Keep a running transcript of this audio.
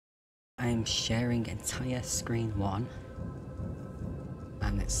I'm sharing entire screen 1.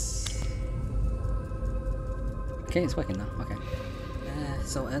 And it's... Okay, it's working now, okay.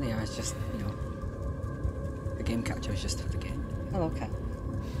 So earlier I was just, you know... The game capture was just for the game. Oh, okay.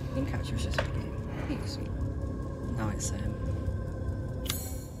 Game capture was just for the game. Hey, sweet. Now it's,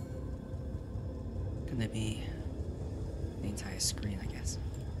 gonna be the entire screen, I guess.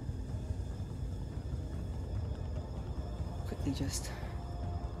 Quickly just...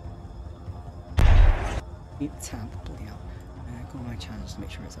 Hit tab, bloody hell. Go on my channel to make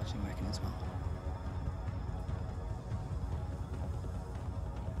sure it's actually working as well.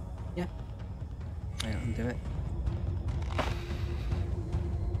 Yeah. Right, undo it.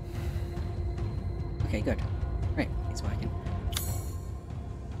 Okay, good. Right, it's working.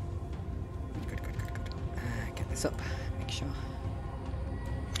 Good. Get this up, make sure.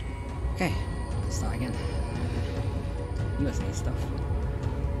 Okay, let's start again. USA stuff.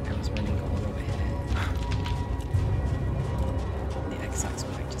 Everyone's running all over here. The X-axis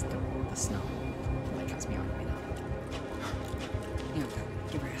will like just the snow. Like cuts me out right now. Yeah, okay.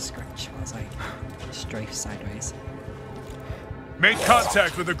 Give her a scratch while I strafe sideways. Made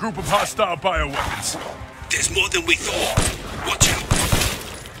contact with a group of hostile bioweapons. There's more than we thought. Watch out.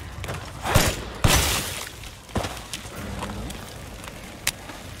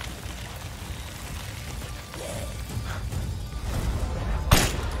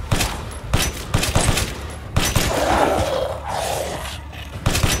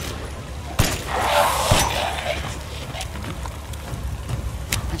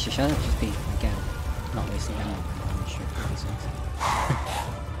 Actually, shall I just be, again, not wasting ammo? I'm sure these ones.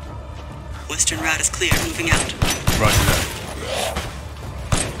 Western route is clear. Moving out. Roger that.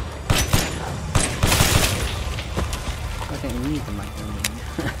 I don't need the microphone.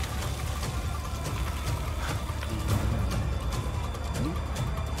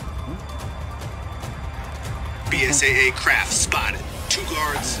 BSAA craft spotted. 2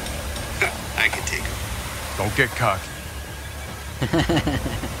 guards. I can take them. Don't get cocky. Don't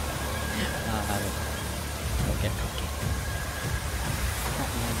get cocky.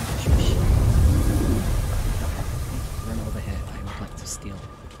 Run over here. I would like to steal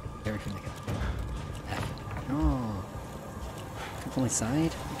everything I can. Oh. Can't go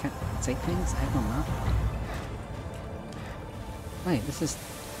inside? I can't take things? I have no map. Wait, this is...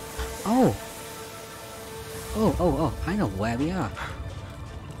 Oh! Oh, I know where we are.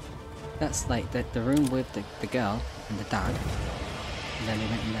 That's like the room with the girl and the dad. And then we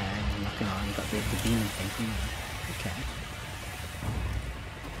went in there and knocking on and got the demon thing. Okay.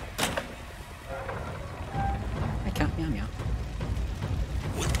 I can't meow.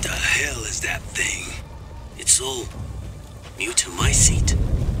 What the hell is that thing? It's all new to my seat.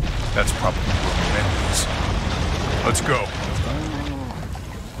 That's probably where the is. Let's go.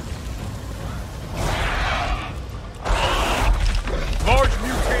 Large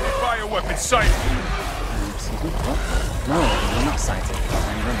mutated bioweapon sighted. Excuse me? What? No, we're not sighted.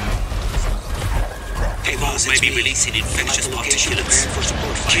 I'm running. Payloads may be releasing infectious particulates.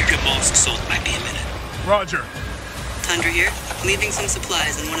 Keep your masks on. Might be a minute. Roger. Tundra here. Leaving some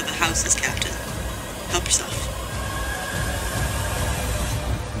supplies in one of the houses, Captain. Help yourself.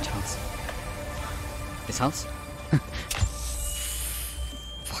 Which house? This house?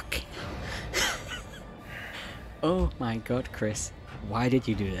 Fuck. Oh my god, Chris. Why did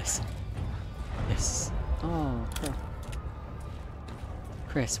you do this? Yes. Oh,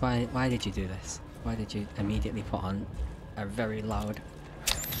 Chris, why did you do this? Why did you immediately put on a very loud...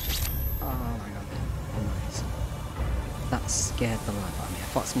 Oh my god, noise. That scared the life out of me. I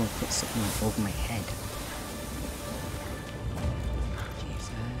thought someone put something over my head.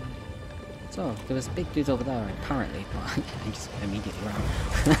 Jesus. So, there was big dudes over there apparently, but I just immediately ran.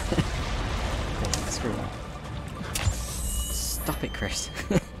 Screw that. Stop it, Chris.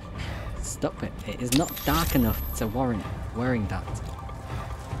 Stop it. It is not dark enough to warrant wearing that.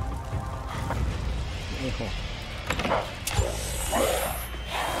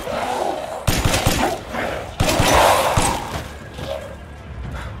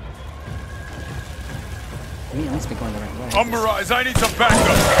 I mean, at least we're going the right way. Umberise, I need some backup.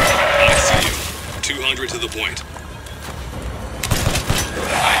 I see you. 200 to the point.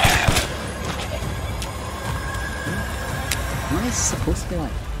 Am I supposed to be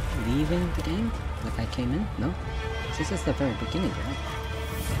like leaving the game? Like I came in? No? This is the very beginning, right?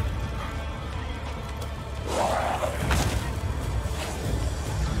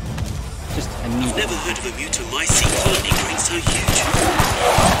 Just I've never heard of a mutomycete colony growing so huge.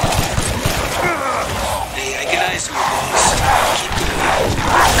 Hey, I get eyes on your boss. Keep going.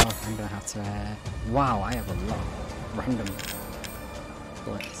 Oh, I'm gonna have to. Wow, I have a lot of random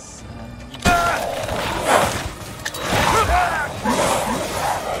bullets. this.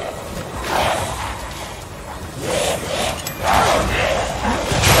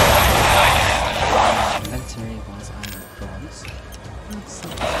 Inventory was iron prawns.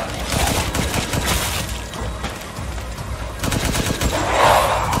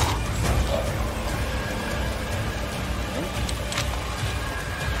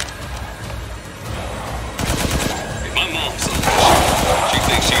 My mom's on this. She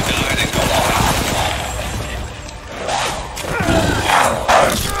thinks she died and gone.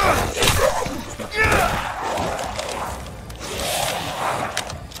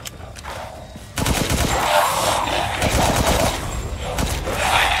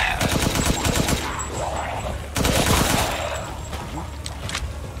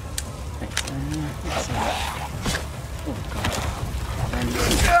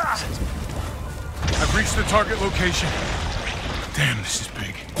 I've reached the target location. Damn, this is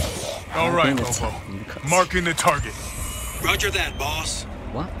big. All right, Lobo. Marking the target. Roger that, boss.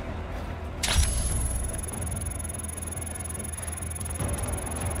 What?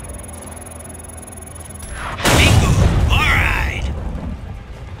 Bingo! Alright!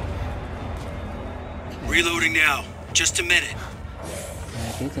 Reloading now. Just a minute.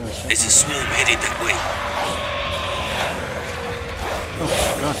 There's a swarm headed that way. Oh,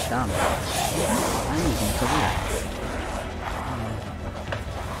 god damn. I need to cover that.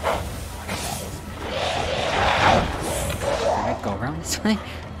 Can I go around this way?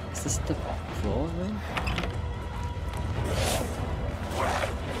 Is this the floor room?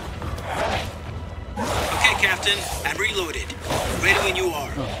 Okay, Captain. I'm reloaded. Ready when you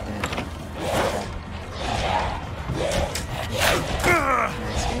are. Oh, damn. Can I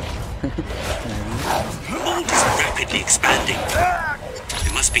escape? Can I leave? The mold is rapidly expanding.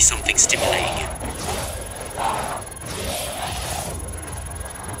 There must be something stimulating it.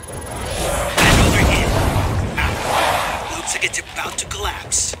 And over here. Ah, looks like it's about to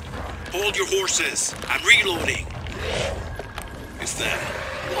collapse. Hold your horses. I'm reloading. Is that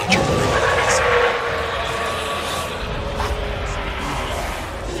what you're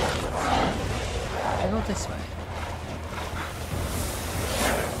I go this way.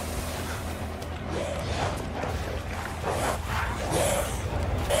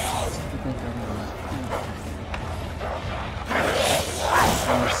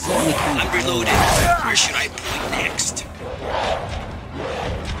 I'm reloaded. Where should I point next?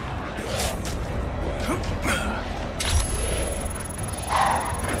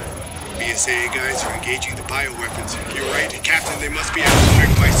 BSA guys are engaging the bioweapons. You're right, Captain. They must be after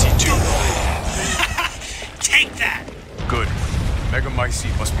Megamycete 2. Take that! Good.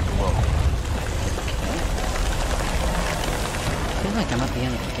 Megamycete must be below. I feel like I'm at the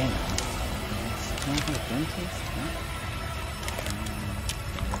end of the game. Can I have a gun, please?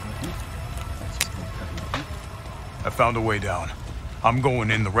 I found a way down. I'm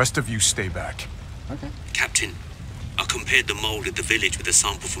going in. The rest of you stay back. Okay. Captain, I compared the mold at the village with a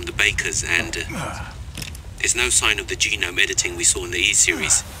sample from the bakers, and there's no sign of the genome editing we saw in the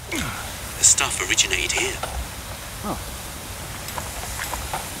E-series. The stuff originated here. Oh.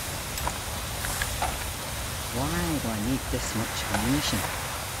 Why do I need this much ammunition?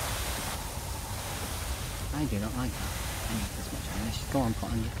 I do not like that. I need this much ammunition. Go on, put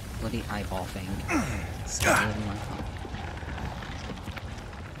on your bloody eyeball thing. Stop living like that.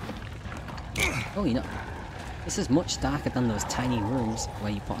 Oh, you know, this is much darker than those tiny rooms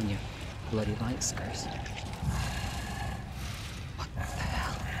where you put on your bloody light source. What the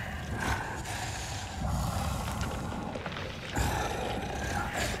hell?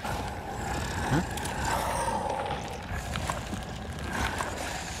 Huh?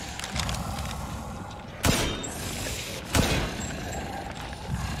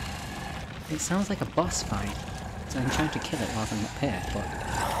 It sounds like a boss fight, so I'm trying to kill it while I'm up here, but...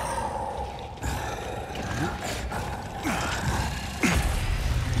 Get on it.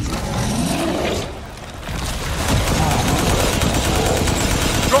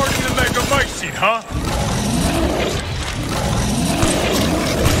 Guarding the Megamycete, huh?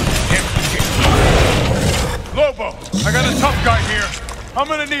 Lobo, I got a tough guy here. I'm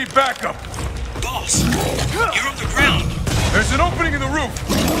gonna need backup. Boss, you're on the ground. There's an opening in the roof.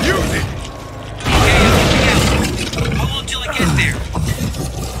 Use it. Okay, I'm looking out. How long till I get there? Probably,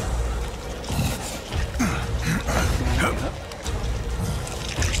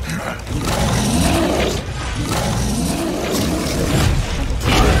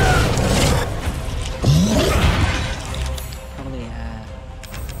 probably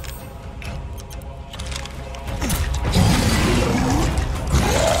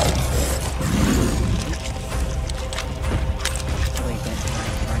don't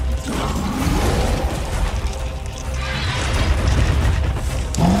like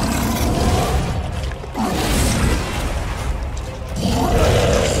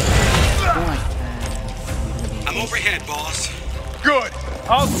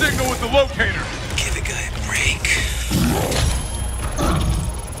I'll signal with the locator. Give the guy a break.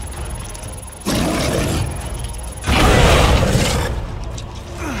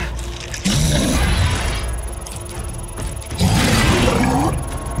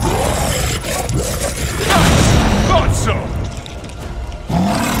 Thought so.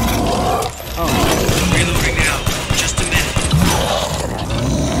 Reloading now. Just a minute.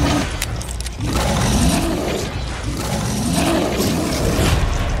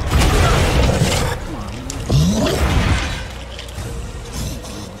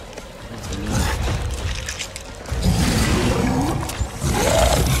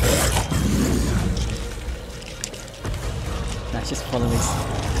 Let's just follow his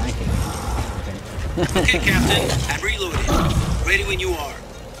typing. Okay, Captain. I'm reloading. Ready when you are.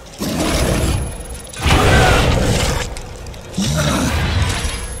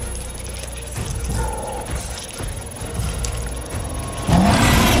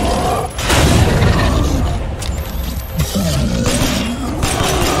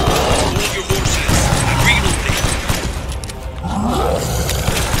 Hold your horses. I'm reloading.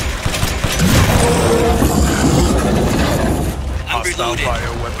 I'm Hostile reloaded.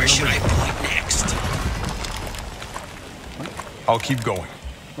 bioweapon Where should I delivered. point next? I'll keep going.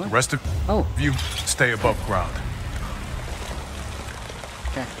 The rest of Oh, you stay above ground.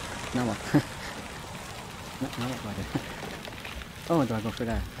 okay. Now what? Now what do I do? Oh, do I go through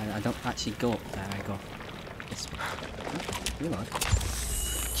there? I don't actually go up there, I go this way. Oh, reload.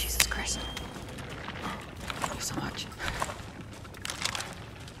 Jesus Christ. Thank you so much.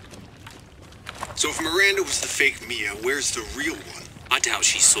 So if Miranda was the fake Mia, where's the real one? I doubt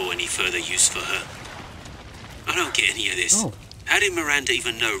she saw any further use for her. I don't get any of this. Oh. How did Miranda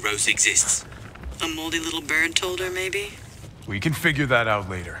even know Rose exists? A moldy little bird told her, maybe? We can figure that out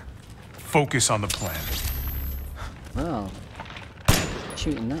later. Focus on the plan. Well,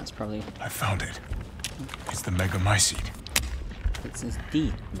 shooting that's probably... I found it. It's the megamycete. It's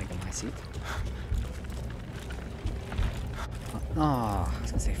the megamycete. Oh, I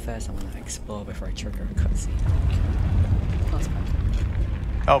was gonna say first I want to explore before I trigger a cutscene. That's bad.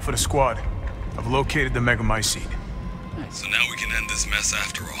 Alpha to squad. I've located the megamycete. Nice. So now we can end this mess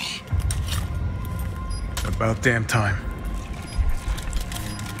after all. About damn time.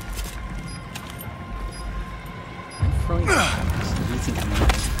 I'm throwing bombs. Using a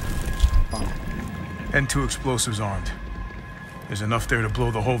bomb. And 2 explosives armed. There's enough there to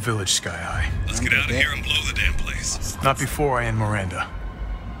blow the whole village sky high. Let's get out of here and blow the damn place. Not before I end Miranda.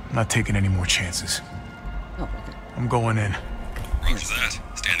 I'm not taking any more chances. Oh, okay. I'm going in. Roger that.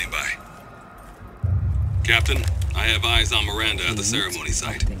 Standing by. Captain, I have eyes on Miranda at the ceremony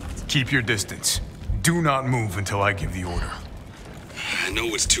site. Keep your distance. Do not move until I give the order. I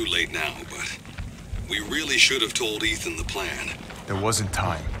know it's too late now, but we really should have told Ethan the plan. There wasn't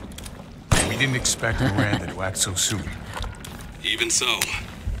time. We didn't expect Miranda to act so soon. Even so,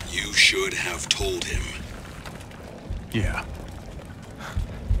 you should have told him. Yeah.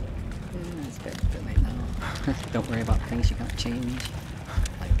 It's a bit late now. Don't worry about things you can't change.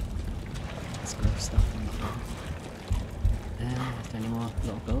 Like, this growth stuff on the floor. Is there any more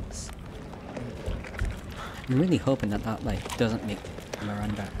little goats? I'm really hoping that that, like, doesn't make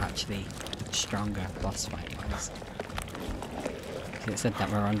Miranda actually stronger boss fight-wise. It said that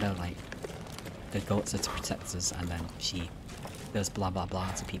Miranda, like, the goats are to protect us, and then she does blah blah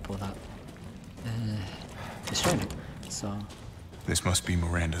blah to people that destroyed him. So, This must be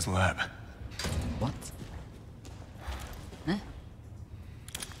Miranda's lab. what? Huh?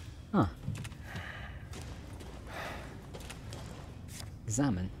 Huh.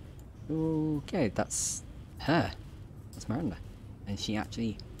 Examine. Okay, that's her. That's Miranda. And she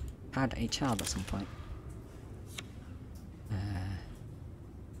actually had a child at some point.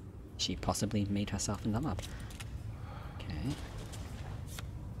 She possibly made herself in the lab. Okay.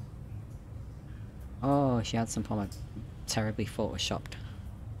 Oh, she had some form of terribly photoshopped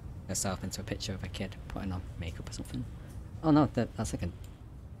herself into a picture of a kid putting on makeup or something. Oh no, that's like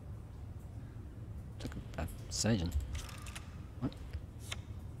a surgeon. What?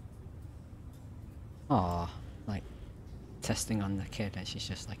 Oh, like testing on the kid, and she's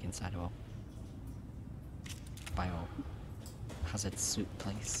just like inside of a biohazard suit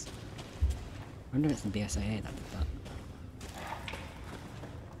place. I wonder if it's the BSAA that did that.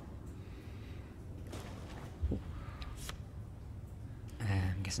 Ooh.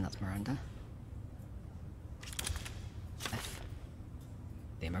 I'm guessing that's Miranda. F.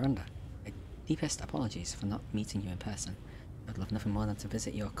 Dear Miranda, deepest apologies for not meeting you in person. I'd love nothing more than to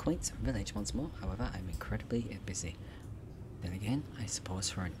visit your quaint village once more. However, I'm incredibly busy. Then again, I suppose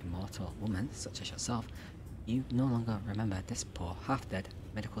for an immortal woman such as yourself, You no longer remember this poor, half-dead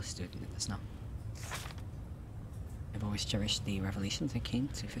medical student in the snow. I've always cherished the revelations I came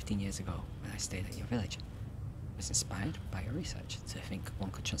to 15 years ago when I stayed at your village. I was inspired by your research to think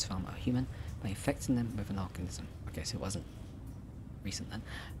one could transform a human by infecting them with an organism. Okay, so it wasn't recent then.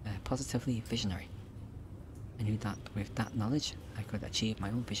 Positively visionary. I knew that with that knowledge, I could achieve my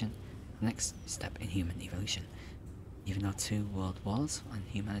own vision, the next step in human evolution. Even though 2 world wars and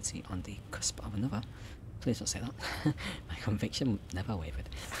humanity on the cusp of another, please don't say that. My conviction never wavered.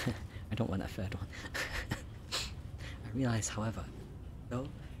 I don't want a third one. I realise, however, though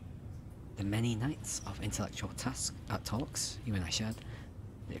the many nights of intellectual talks you and I shared,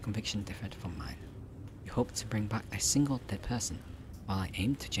 your conviction differed from mine. You hoped to bring back a single dead person, while I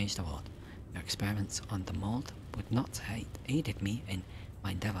aimed to change the world. Your experiments on the mold would not have aided me in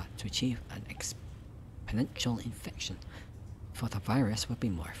my endeavour to achieve an exponential infection, for the virus would be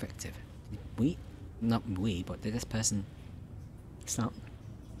more effective. But did this person start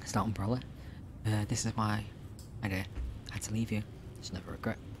Umbrella? This is why I had to leave you. Just never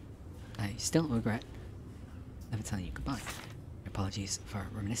regret. I still regret never telling you goodbye. Apologies for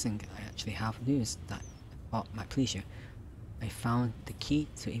reminiscing. I actually have news that I thought might please you. I found the key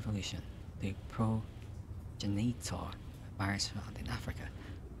to evolution, the progenitor virus found in Africa.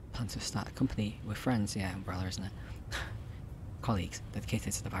 Plan to start a company with friends, yeah, Umbrella, isn't it? Colleagues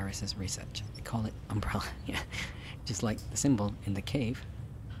dedicated to the virus's research. We call it Umbrella, yeah. Just like the symbol in the cave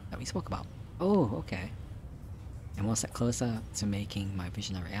that we spoke about. Oh, okay. And one step closer to making my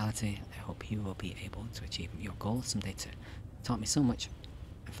vision a reality. I hope you will be able to achieve your goal someday too. You taught me so much,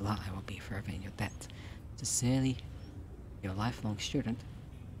 and for that I will be forever in your debt. Sincerely, your lifelong student,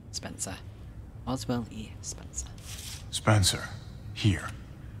 Spencer. Oswell E. Spencer. Spencer, here.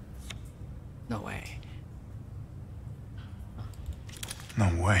 No way. No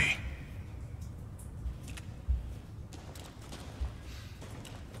way.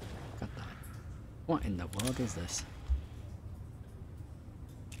 Got that. What in the world is this?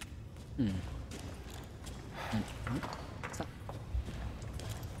 What's that?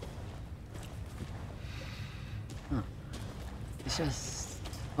 Huh. It's just...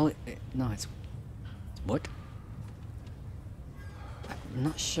 Oh, no, it's wood? I'm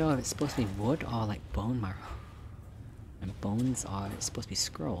not sure if it's supposed to be wood or like bone marrow. And bones are supposed to be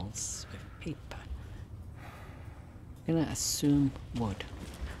scrolls with paper. I'm gonna assume wood.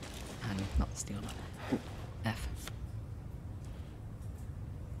 And not steal that. Ooh, F.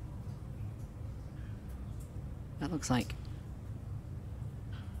 That looks like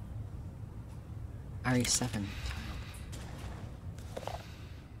RE7 child.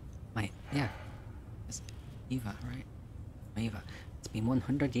 Yeah. It's Eva, right? Eva. It's been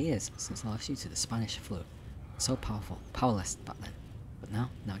 100 years since I lost you to the Spanish flu. So powerless back then. But now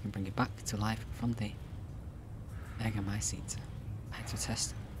I can bring you back to life from the Megamycete. I had to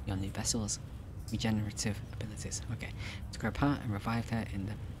test your new vessel's regenerative abilities. Okay. Took her apart and revived her in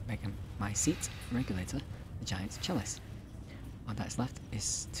the Megamycete regulator, the giant chalice. All that's left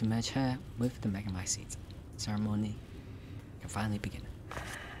is to merge her with the Megamycete. The ceremony can finally begin.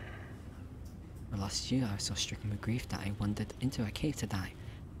 When I lost you, I was so stricken with grief that I wandered into a cave to die.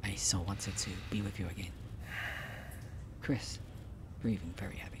 I so wanted to be with you again. Chris, breathing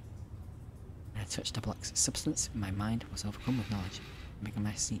very heavy. When I touched the black substance, my mind was overcome with knowledge.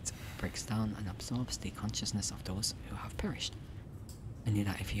 Megamycete breaks down and absorbs the consciousness of those who have perished. I knew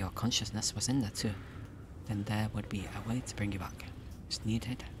that if your consciousness was in there too, then there would be a way to bring you back. Just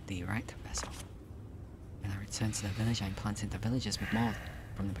needed the right vessel. When I returned to the village, I implanted the villagers with mold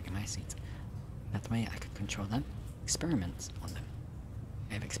from the Megamycete. That way I could control them, experiment on them.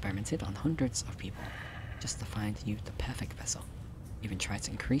 I have experimented on hundreds of people, just to find you the perfect vessel. Even tried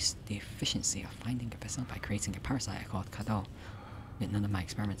to increase the efficiency of finding a vessel by creating a parasite called Cadol, yet none of my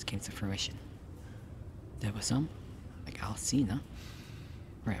experiments came to fruition. There were some, like Alcina,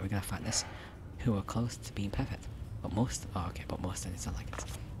 right, we're gonna fight this, who were close to being perfect, but most, and it's not like it.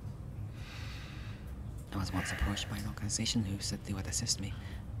 I was once approached by an organization who said they would assist me.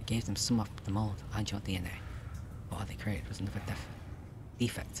 I gave them some of the mold and your DNA, but all they created was another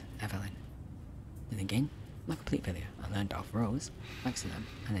defect, Evelyn. Then again, my complete failure. I learned of Rose, thanks to them,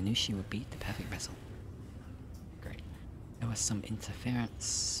 and I knew she would be the perfect vessel. Great. There was some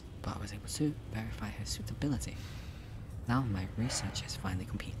interference, but I was able to verify her suitability. Now my research is finally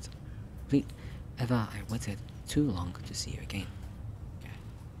complete. Ever I waited too long to see you again.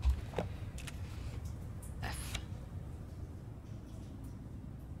 Okay. F.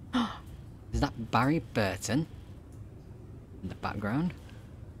 Is that Barry Burton in the background?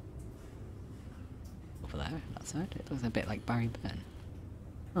 Over there, that side. It looks a bit like Barry Burton.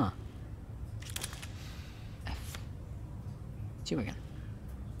 Huh. you again?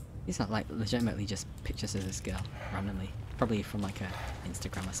 These are like legitimately just pictures of this girl randomly, probably from like a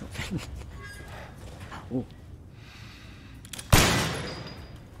Instagram or something. Oh.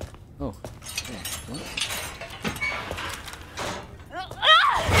 Oh. Yeah. What?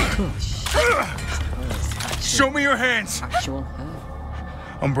 Oh shit. Oh, Show me your hands! Actual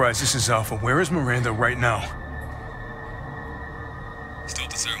her. Umbrise, this is Alpha. Where is Miranda right now? Still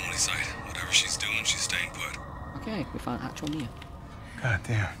at the ceremony site. Whatever she's doing, she's staying put. Okay, we found actual Mia. God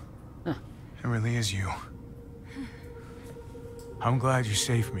damn. Huh. It really is you. I'm glad you're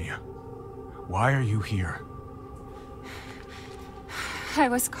safe, Mia. Why are you here? I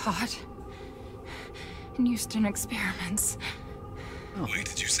was caught in Houston experiments. Oh. Wait,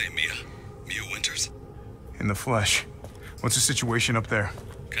 did you say Mia? Mia Winters? In the flesh. What's the situation up there?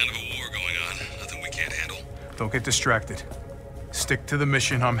 Kind of a war going on. Nothing we can't handle. Don't get distracted. Stick to the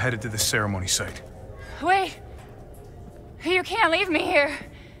mission. I'm headed to the ceremony site. Wait! You can't leave me here.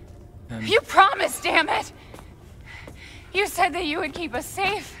 You promised, damn it! You said that you would keep us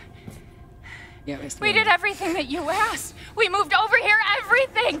safe. Yeah, We did everything that you asked. We moved over here,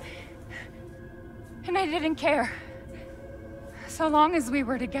 everything! And I didn't care. So long as we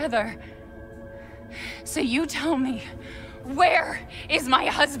were together. So you tell me, where is my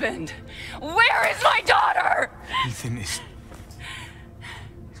husband? Where is my daughter? Ethan is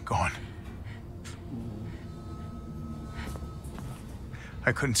gone.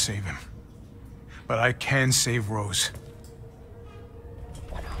 I couldn't save him. But I can save Rose.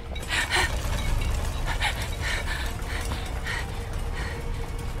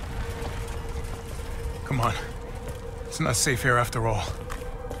 Come on. It's not safe here after all.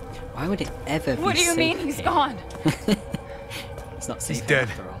 Why would it ever be What do you safe mean he's here? gone? It's not safe He's here dead.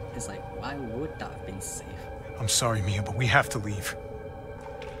 after all. It's like, why would that have been safe? I'm sorry, Mia, but we have to leave.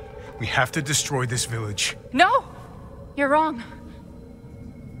 We have to destroy this village. No! You're wrong.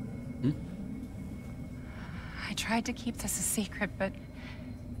 I tried to keep this a secret, but...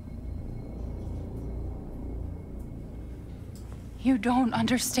 You don't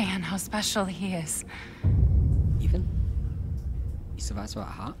understand how special he is. Even? He survives without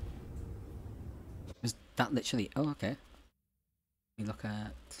a heart? Was that literally... Oh, okay. We look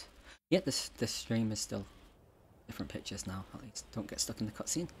at... Yeah, this stream is still different pictures now, at least. Don't get stuck in the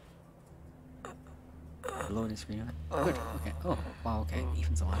cutscene. The loading screen, right? Good, okay. Oh, wow, okay.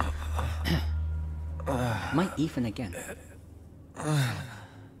 Ethan's alive. Am I Ethan again?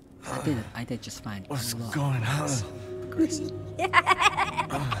 I did just fine. What's going on? Grace.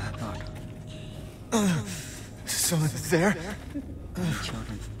 God. Someone there?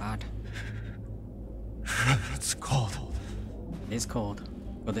 Children, bad. It's cold. It is cold.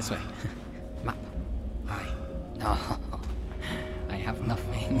 Go this way. Map. Hi. No. I have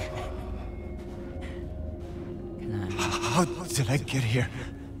nothing. Can I... How did I get here?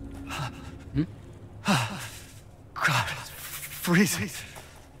 God, it's freezing.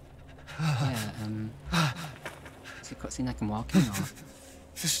 Yeah, is it a cutscene I can walk in, or...?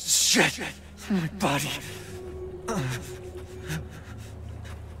 This shit in my body.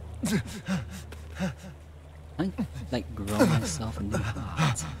 I, like, grow myself a new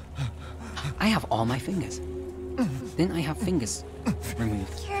heart. I have all my fingers. Didn't I have fingers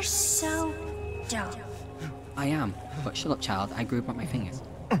removed? You're so dumb. I am. But shut up, child. I grew back my fingers.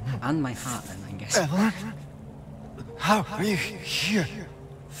 And my heart, then, I guess. Ellen? How are you here?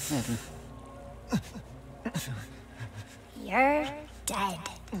 Evan. You're dead.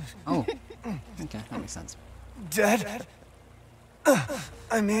 Oh. Okay, that makes sense. Dead?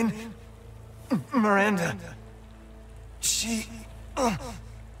 I mean, Miranda. She...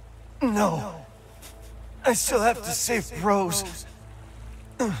 No. I still have to save Rose.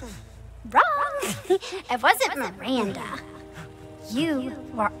 Wrong! It wasn't Miranda. You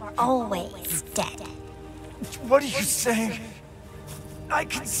were always dead. What are you saying? I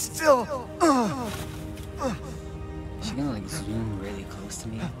can still... Is she gonna, like, zoom really close to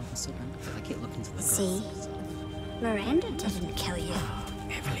me all of a sudden? Because I keep looking to the See? girl. Miranda didn't kill you.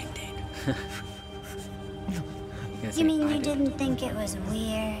 Evelyn did. You mean you didn't think it was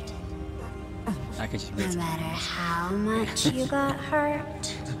weird? I could just No read matter how much you got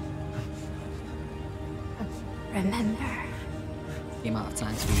hurt? Remember, the amount of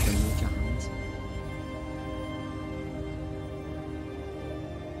times we've removed your hands.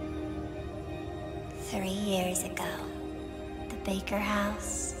 3 years ago, the Baker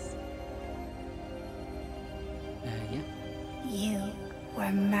house, Yeah. you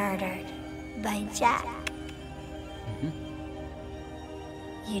were murdered by Jack.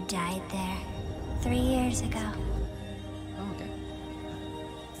 You died there 3 years ago. Oh, okay.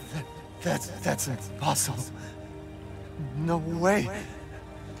 That's impossible. No way.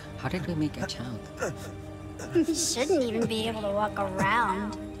 How did we make a child? You shouldn't even be able to walk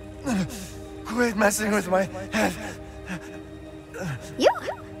around. Quit messing with my head. You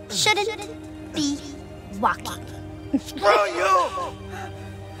shouldn't be walking. Screw you!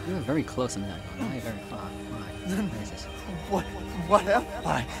 You were very close a minute ago. Now you're very far. Why? Where is this? What am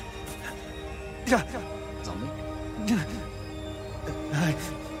I? Zombie?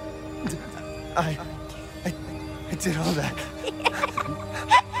 I did all that.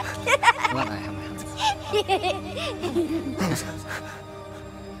 I like that I have my hands.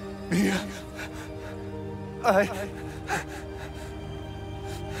 Mia.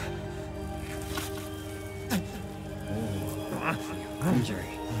 Injury.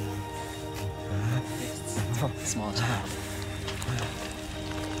 It's small child.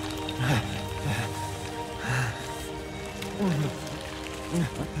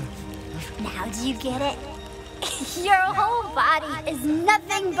 Now do you get it? Your whole body is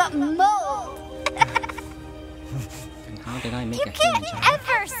nothing but mold. And how did I make You a human can't child?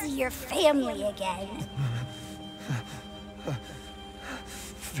 ever see your family again.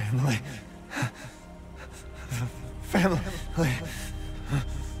 Family.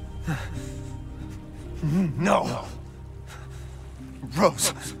 No.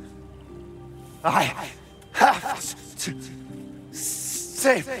 Rose. I have to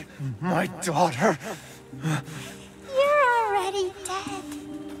save my daughter. You're already dead.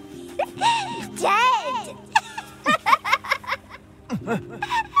 Dead!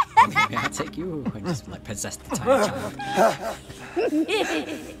 Maybe I'll take you and just like possess the tiny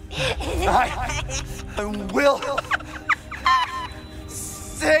child. I will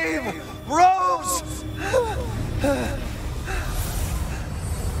save Rose!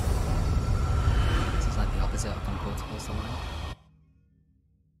 This is like the opposite of Unquotables the line.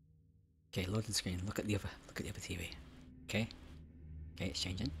 Okay, loading screen. Look at the other TV. Okay? Okay, it's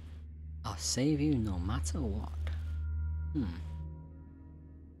changing. I'll save you no matter what. Is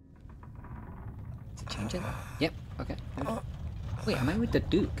it changing? Yep, okay. Wait, am I with the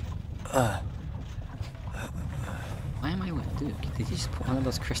Duke? Why am I with Duke? Did you just put one of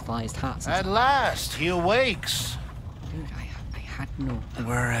those crystallized hearts? At last, he awakes. Dude, I had no...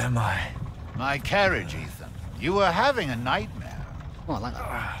 Where am I? My carriage, Ethan. You were having a nightmare. Oh, I like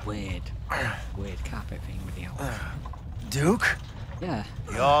that weird carpet thing with the elf. Duke? Yeah.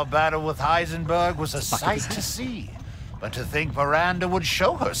 Your battle with Heisenberg was a It's the back of his sight to head. see. But to think Miranda would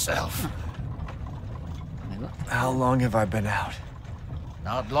show herself. And I looked. How long have I been out?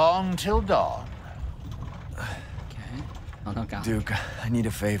 Not long till dawn. Okay. Oh no, God. Duke, I need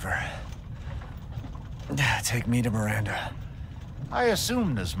a favor. Take me to Miranda. I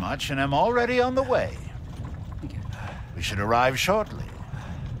assumed as much and am already on the way. Okay. We should arrive shortly.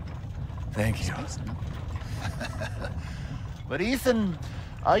 Thank you. Space, no? But Ethan,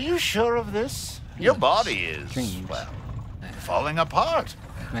 are you sure of this? Your body is, Dreams. well, falling apart.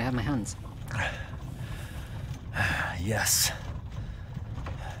 May I have my hands? Yes.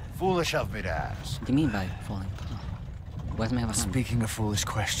 Foolish of me to ask. What do you mean by falling apart? Where's my other hand? Speaking of foolish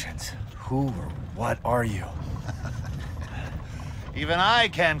questions, who or what are you? Even I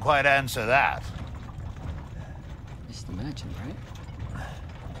can't quite answer that. Just the merchant, right?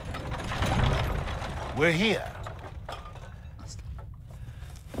 We're here.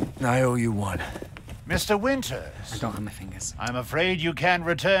 I owe you one. Mr. I Winters, don't have my fingers. I'm afraid you can't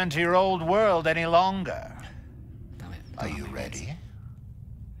return to your old world any longer. Damn it. Are you ready?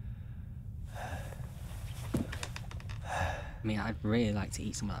 I mean, I'd really like to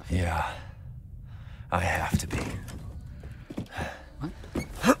eat some of that food. Yeah. I have to be. What?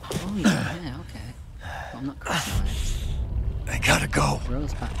 Oh, yeah, okay. But I'm not crystallized. I gotta go.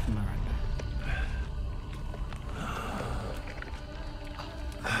 Rose back from Miranda.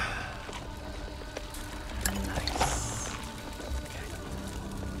 Nice.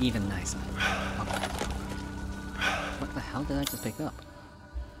 Okay. Even nicer. Okay. What the hell did I just pick up?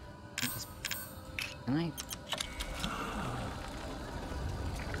 Can I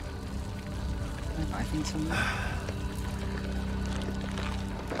buy things somewhere?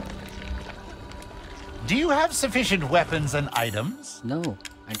 Do you have sufficient weapons and items? No,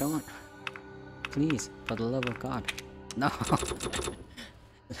 I don't. Please, for the love of God. No.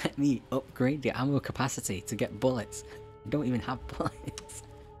 Let me upgrade the ammo capacity to get bullets. I don't even have bullets.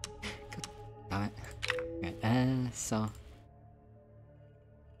 God damn it. Okay, so...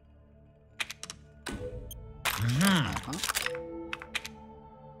 Firepower.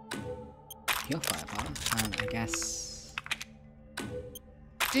 Pure firepower, and I guess...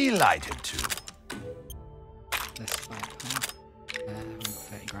 Delighted to. this firepower. We've got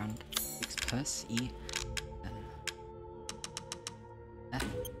 30 grand. 6 purse, E. Then F.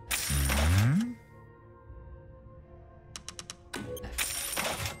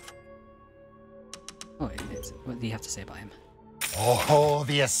 F. Oh, it's, what do you have to say about him? Oh,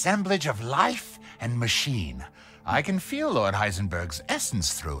 the assemblage of life and machine. I can feel Lord Heisenberg's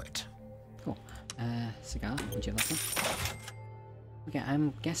essence through it. Cool. Cigar, would you like one? Okay,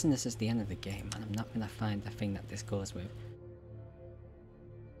 I'm guessing this is the end of the game, and I'm not gonna find the thing that this goes with.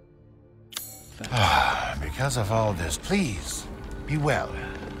 Because of all this, please, be well.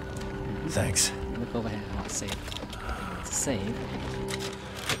 Thanks. Look over here, I want to save. To save.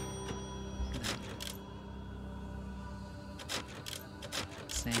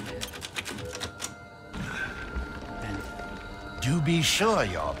 Save it. Then. Do be sure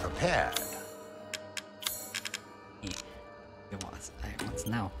you're prepared. Yeah, what's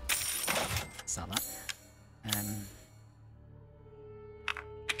now? Sell that.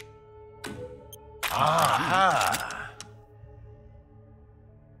 Aha!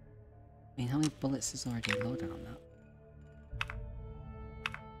 I mean, how many bullets is already loaded on that?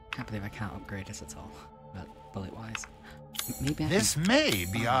 Can't believe I can't upgrade this at all, but bullet-wise. Maybe I This may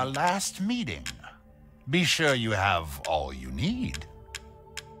be our last meeting. Be sure you have all you need.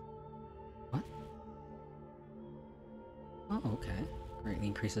 What? Oh, okay. Greatly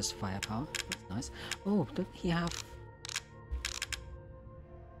increases firepower. That's nice. Oh, did he have...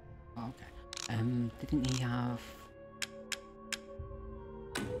 Oh, okay. Didn't he have...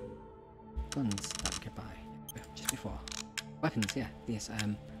 guns that we could buy just before? Weapons, yeah. Yes,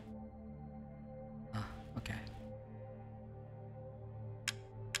 ah, okay.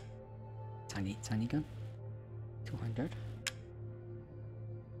 Tiny gun? 200?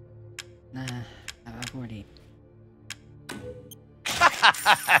 Nah, I've already...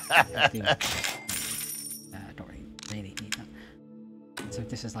 I don't really need that. So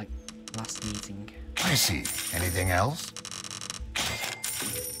this is like last meeting. I see. Anything else?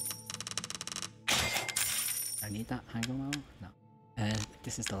 I need that handgun ammo? No.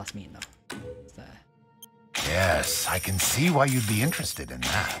 This is the last meeting though. It's there. Yes, I can see why you'd be interested in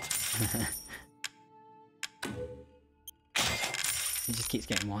that. He just keeps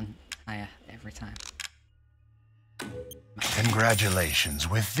getting one higher every time. Congratulations.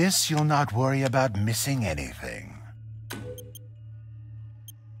 With this, you'll not worry about missing anything.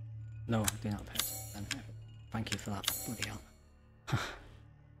 No, do not purchase. Thank you for that. Bloody hell.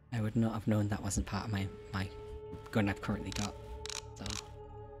 I would not have known that wasn't part of my gun I've currently got. So.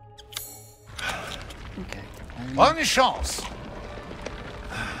 Okay. Bonne chance!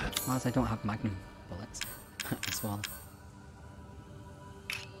 Whilst I don't have magnum bullets as well.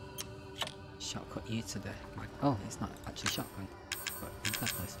 Shortcut you to the oh, it's not actually shotgun, but in the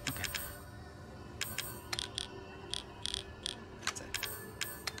first place. Okay. That's it.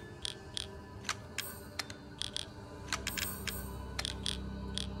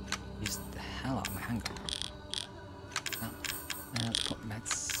 Use the hell out of my handgun. Now, put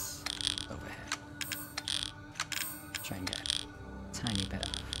meds over here. Try and get a tiny bit of.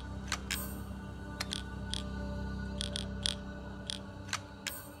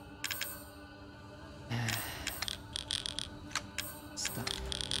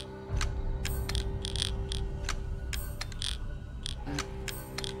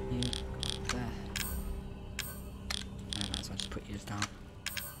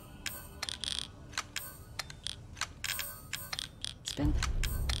 Spin.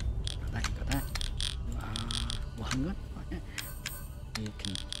 Like you got that. Well, hang on. Okay. You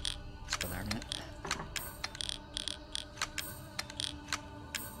can just go there a minute.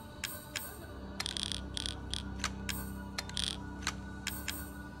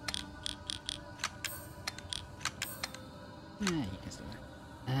 Yeah, you can still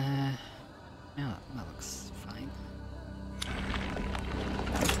there. Yeah, that looks fine.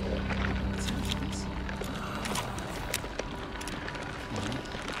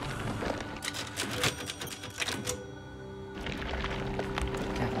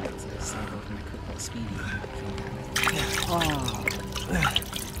 Oh,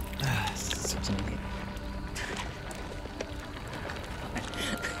 such an idiot.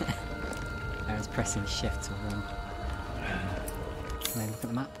 I was pressing shift to run. Can I look at the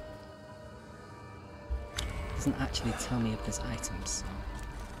map? It doesn't actually tell me if there's items, so...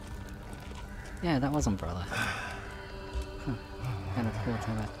 Yeah, that was Umbrella. Huh. Kind of cool to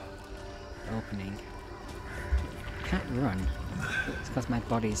have an opening. Can't run. It's because my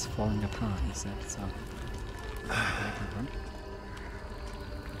body's falling apart, he said, so... I can't run.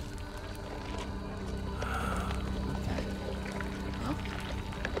 Okay. Well.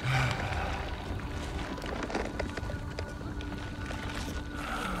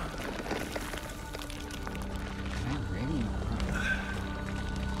 I really not run.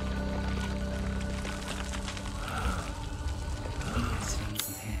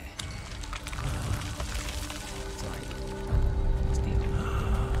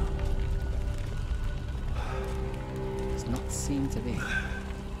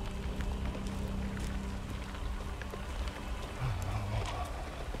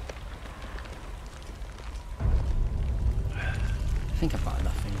 think I've got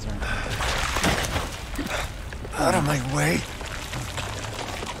enough things, right? Out of my way.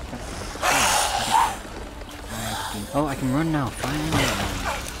 Oh, I can run now, finally.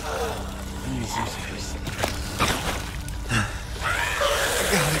 Jesus Christ.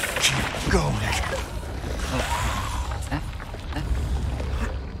 Gotta keep going.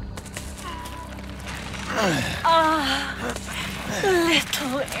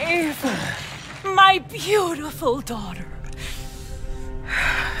 Little Ava, my beautiful daughter.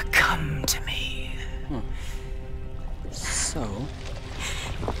 Come to me. So...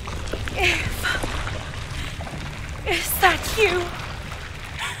 Ava, is that you?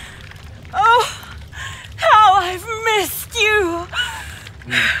 Oh, how I've missed you.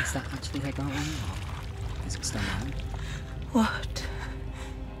 Is that actually her going on, or is it still mine? What?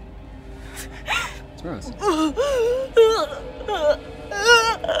 It's Rose.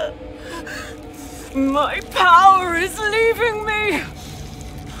 My power is leaving me.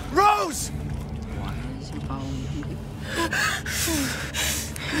 Rose! Why is your power leaving?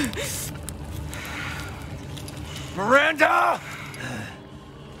 Miranda!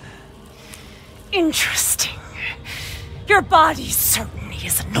 Interesting. Your body certainly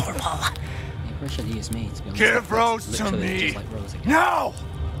isn't normal. You probably should use me, to be honest. Give Rose to Literally me! just like Rose again. No!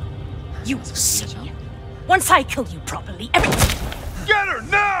 You will That's a see. good chance. Once I kill you properly, everything. Get her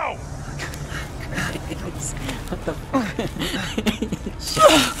now! What the fuck?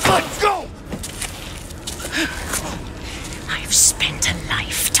 Let's go! I've spent a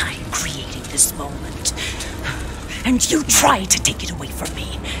lifetime creating this moment. And you try to take it away from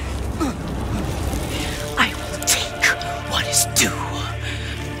me. I will take what is due.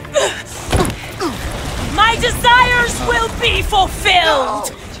 My desires will be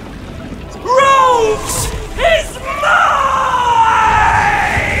fulfilled! Rose is mine!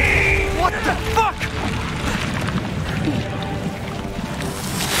 What the fuck?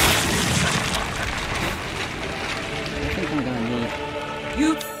 I think I'm gonna need... You...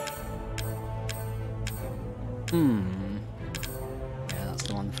 Yeah, that's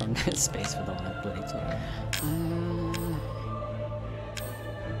the one from the space for the one I bloody took.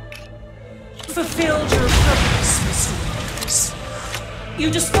 fulfilled your purpose, Mr. Rose.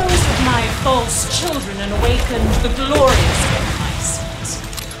 You disposed of my false children and awakened the glorious Biohazard.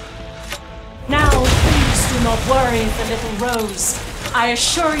 Now, please do not worry for little Rose. I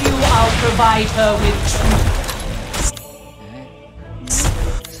assure you I'll provide her with truth.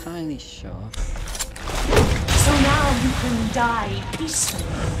 Not entirely sure. So now you can die peacefully.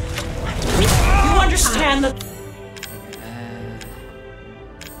 You understand that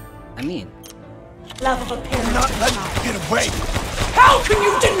I mean... love of a parent Not and let child. me get away! How can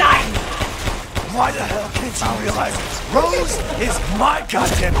you deny me? Why the hell can't you realize Rose is my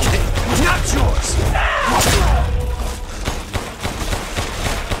goddamn kid, not yours!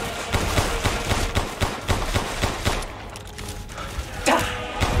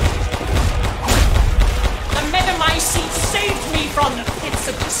 The Megamycete saved me from the pits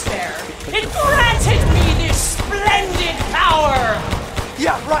of despair. It granted me this splendid power.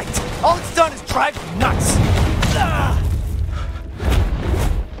 Yeah, right! All it's done is drive you nuts!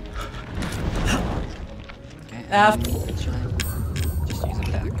 Okay, should I just use a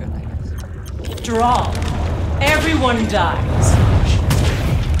better gun, I guess? After all, everyone dies.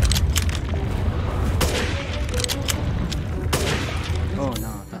 Oh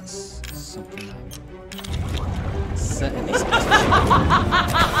no, that's something I'm certainly supposed to.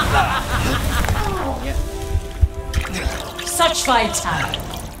 Yeah. Such vitality.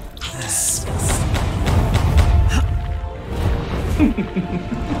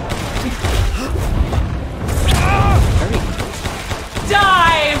 Very good.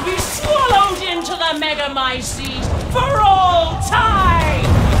 Die and be swallowed into the Megamycete for all time!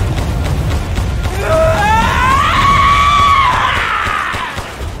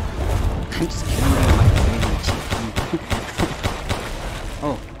 I'm just killing you with my crazy cheap.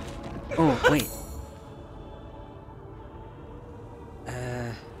 Oh. Oh, wait.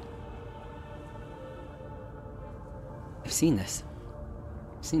 I've seen this.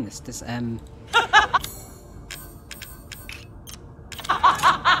 I've seen this. This,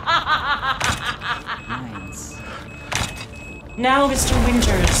 Mines. Now, Mr.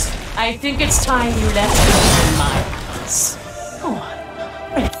 Winters, I think it's time you left your own minds. Go on.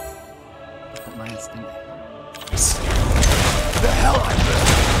 Got mines, didn't they? The hell I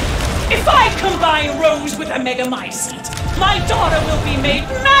If I combine Rose with a Megamycete, my daughter will be made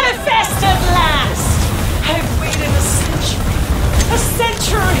manifest at last! I've waited a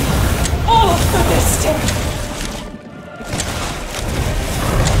century, all for this day.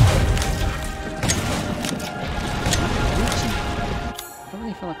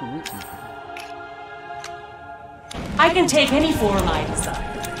 I can take any form I desire.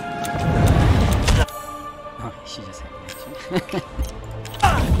 Oh, she just hit me.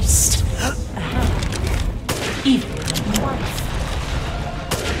 Beast. Even wife.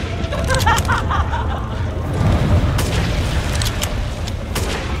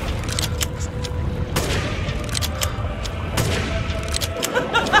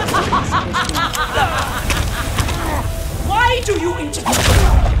 Why do you intervene?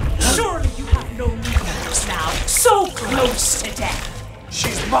 Surely you have no needs now. So close to death.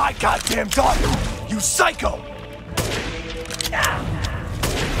 She's my goddamn daughter, you psycho!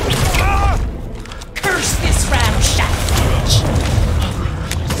 Curse this ramshackle village.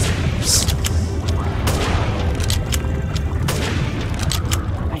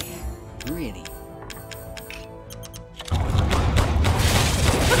 Really?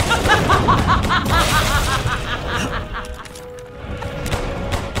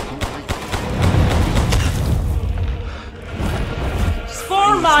 For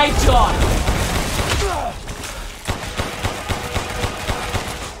my daughter.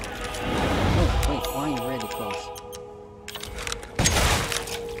 Wait, why are you really close?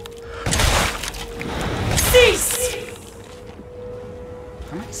 Cease!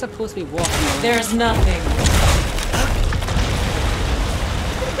 Am I supposed to be walking around? There's nothing.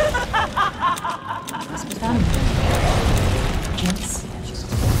 Can't see it.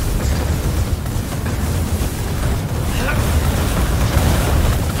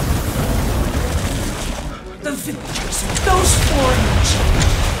 The villagers, those foreigners,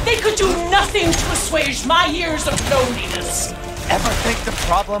 they could do nothing to assuage my years of loneliness. Ever think the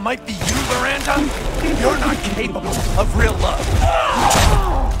problem might be you, Miranda? You're not capable of real love.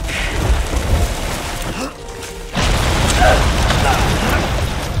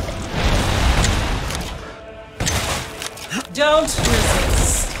 Don't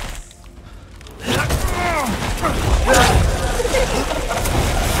resist.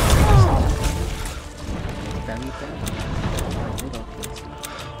 Very bad.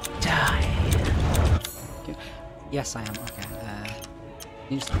 Die. Okay. Yes, I am. Okay.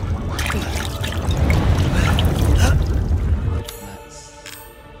 You just... Let's...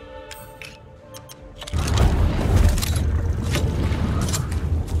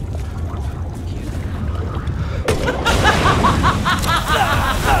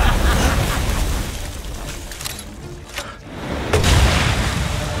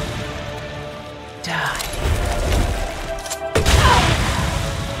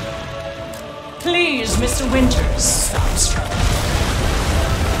 Please, Mr. Winters, stop struggling.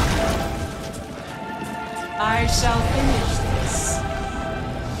 I shall finish this.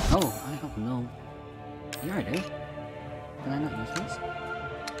 Oh, I have no... Yeah, I do. Can I not use this?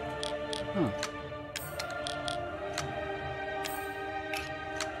 Oh.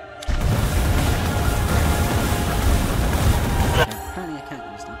 Okay, apparently I can't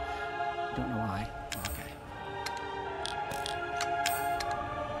use that. I don't know why. Okay.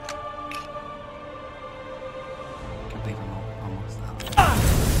 I believe I'm almost out.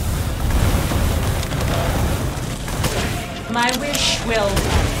 My wish will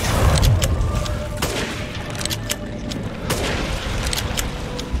come.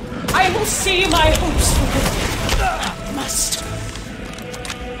 I will see my hopes fulfilled. I must.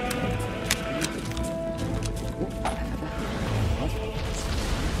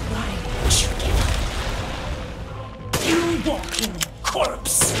 Why would you give up? You walking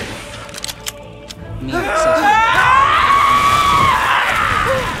corpse. Me,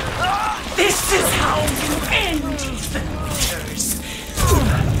 This is how you end villagers.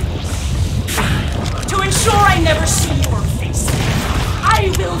 To ensure I never see your face, I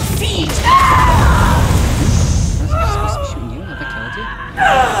will feed. I was supposed to be shooting you. Have I killed you?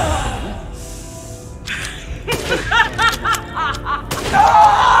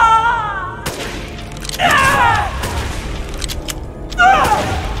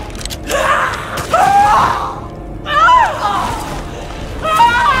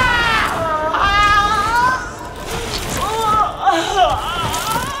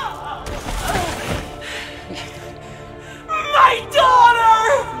 My daughter!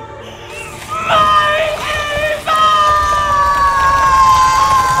 My Eva!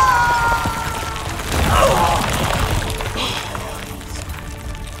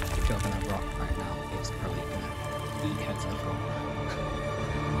 If you're gonna rock right now, it's probably gonna eat heads as well.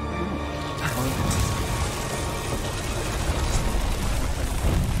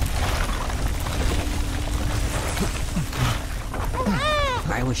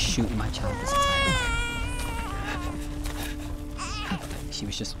 I was shooting my child this entire time. She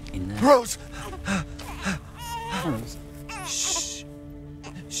was just in there. Rose! Rose. Shh.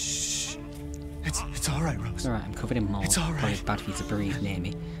 Shh. It's all all right, Rose. It's alright, I'm covered in mold. It's all right. Probably bad for you to breathe near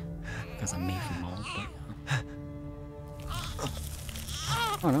me. Because I'm made from mold, but...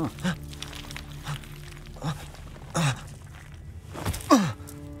 Oh no.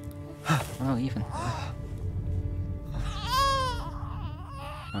 Oh, Ethan. Oh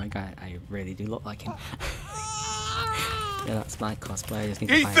my god, I really do look like him. Yeah, that's my cosplay. I just need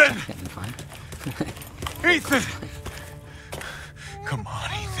to buy a jacket and fine. Ethan! Come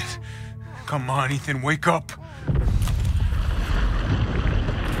on, Ethan. Come on, Ethan, wake up.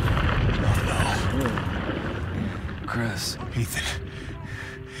 Oh no. Chris. Ethan,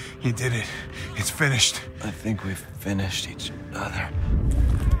 you did it. It's finished. I think we've finished each other.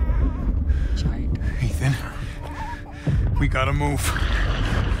 Giant. Ethan, we gotta move.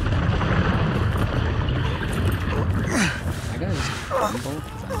 I gotta just crumble.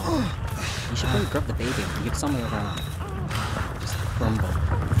 You should probably grab the baby and give some of just crumble.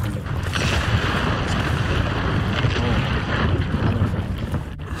 And give another friend.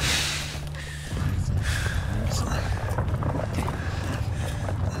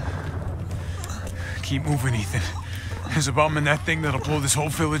 Keep moving, Ethan. There's a bomb in that thing that'll blow this whole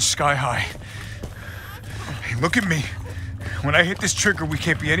village sky high. Hey, look at me. When I hit this trigger, we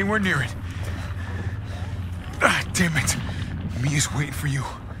can't be anywhere near it. Ah, damn it. Mia's waiting for you.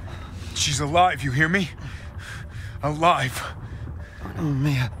 She's alive, you hear me? Alive.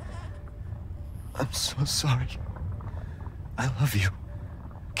 Mia, I'm so sorry. I love you.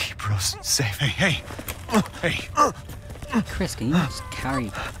 Keep Rose safe. Hey. Chris, can you just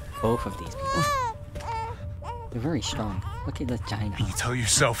carry both of these people? They're very strong. Look at the giant. You tell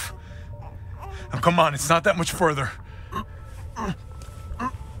yourself. Now come on, it's not that much further.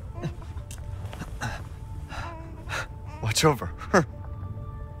 Watch over her.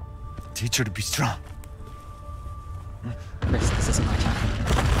 Teach her to be strong. Chris, this isn't my child.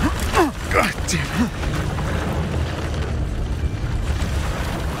 God damn it.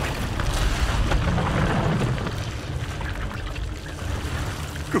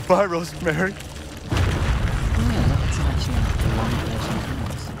 Goodbye, Rosemary. Oh yeah, that's actually the long version of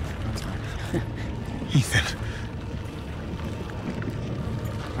yours. That's fine. Ethan.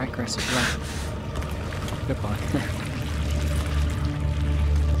 Alright, Chris, right. Goodbye.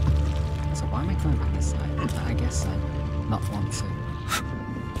 So why am I going back this side? I guess I not want to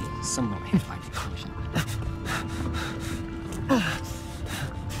somewhat hit my conclusion. Maybe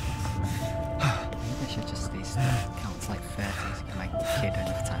I should just stay still. Counts like 30 to give my kid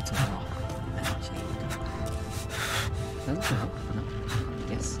enough time to run off and then actually does it help? No.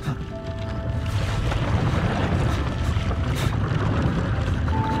 Yes.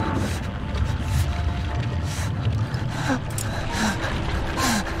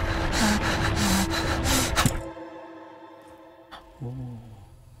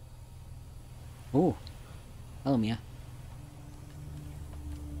 Oh. Hello, Mia.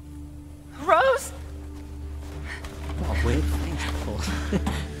 Rose? What a weird thing to pull.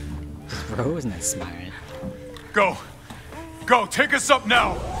 Just Rose and then smiling. Go, take us up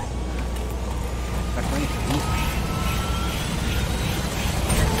now. But wait for me.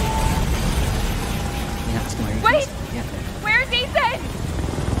 You're not asking where he Wait! is? Yeah. Where's Ethan?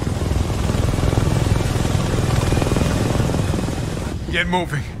 Get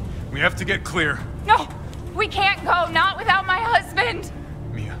moving. We have to get clear. No, we can't go. Not without my husband.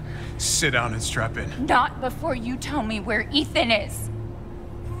 Mia, sit down and strap in. Not before you tell me where Ethan is.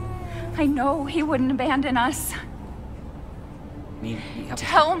 I know he wouldn't abandon us.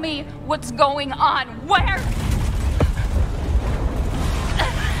 Tell me what's going on. Where?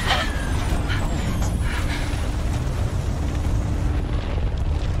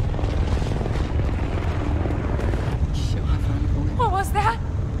 What was that?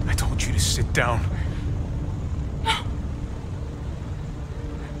 I told you to sit down.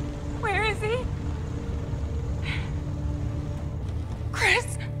 Where is he?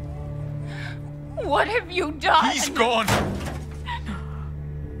 Chris? What have you done? He's gone.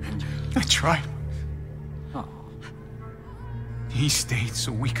 I tried. Oh. He stayed so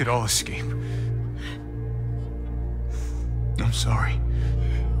we could all escape. I'm sorry.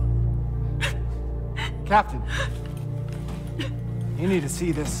 Captain, you need to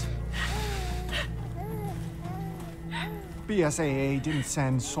see this. BSAA didn't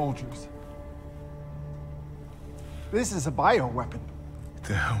send soldiers. This is a bioweapon. What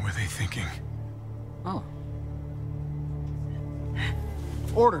the hell were they thinking? Oh.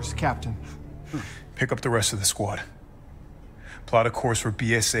 Orders, Captain. Pick up the rest of the squad. Plot a course for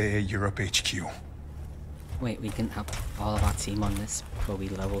BSAA Europe HQ. Wait, we didn't have all of our team on this before we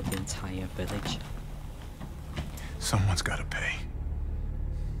leveled the entire village. Someone's gotta pay.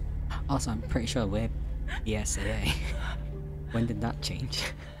 Also, I'm pretty sure we're the SAA. When did that change?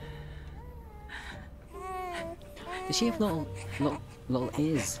 Does she have little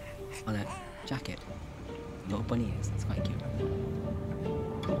ears on her jacket? Little bunny ears. That's quite cute.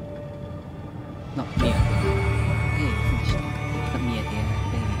 Not Mia. Hey, finished. Not Mia, the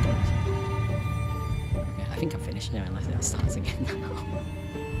baby. Okay, I think I'm finished now, unless it starts again now.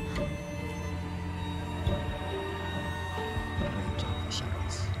 Range of the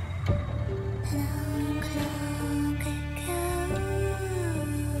shadows. Long, long ago,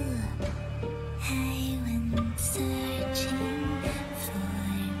 I went searching for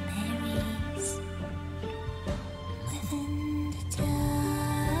berries within the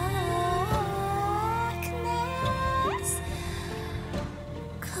darkness,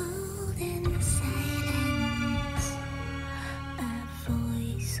 cold and silent. A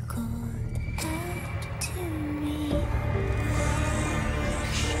voice called out to me.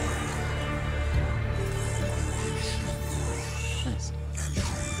 Nice.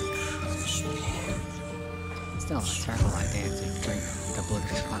 Still a terrible idea to drink the blood of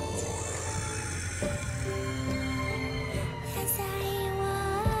plants. As I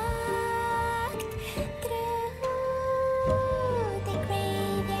walked through the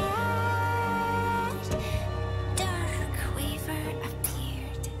graveyard, dark Weaver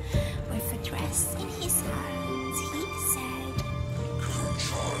appeared with a dress in his hands. He said, "Good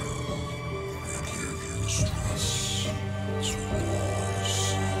child, I give you stress towards a perfect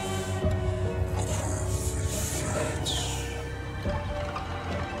fit."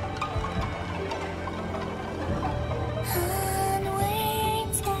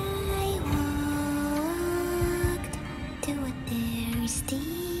 Onwards I walked to what there is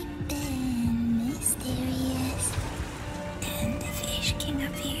deep and mysterious, and the fish king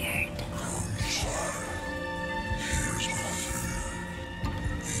appeared. Here's my fear.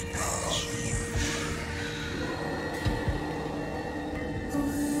 He passes.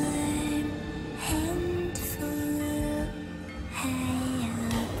 One handful I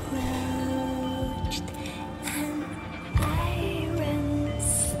approached an iron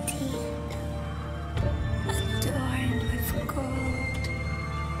steed adorned with gold,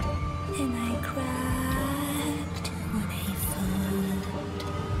 and I grabbed what I found.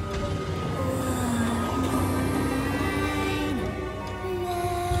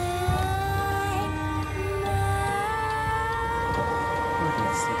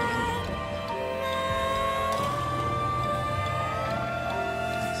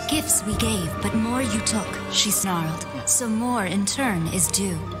 Gifts we gave, but more you took, she snarled. So more in turn is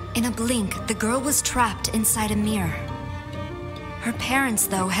due. In a blink, the girl was trapped inside a mirror. Her parents,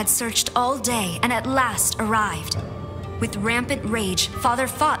 though, had searched all day and at last arrived. With rampant rage, Father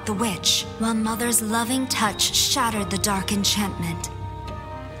fought the witch, while Mother's loving touch shattered the dark enchantment.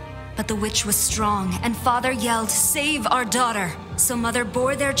 But the witch was strong, and Father yelled, "Save our daughter!" So Mother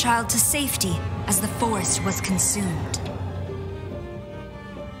bore their child to safety as the forest was consumed.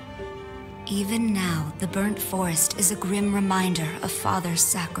 Even now, the burnt forest is a grim reminder of Father's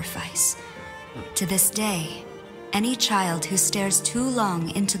sacrifice. To this day, any child who stares too long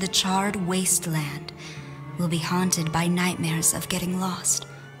into the charred wasteland will be haunted by nightmares of getting lost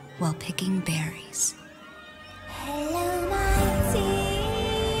while picking berries. Hello, my tears.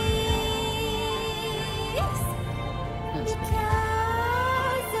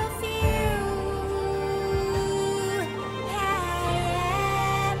 Because of you, I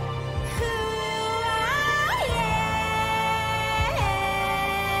am who I am.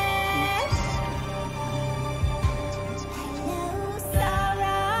 Hello,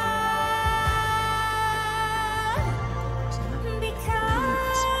 sorrow.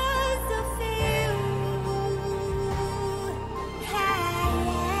 Because of you, I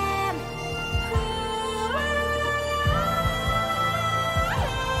am who I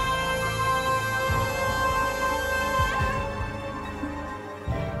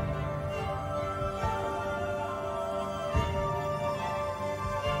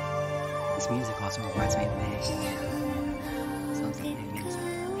This music also reminds me of May. Sounds like May music.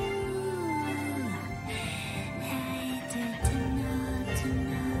 I did not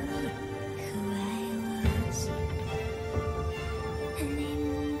know who I was, and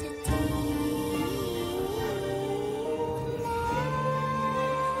in the deepness,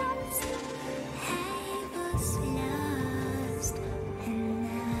 I was lost, and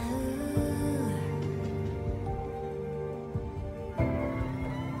now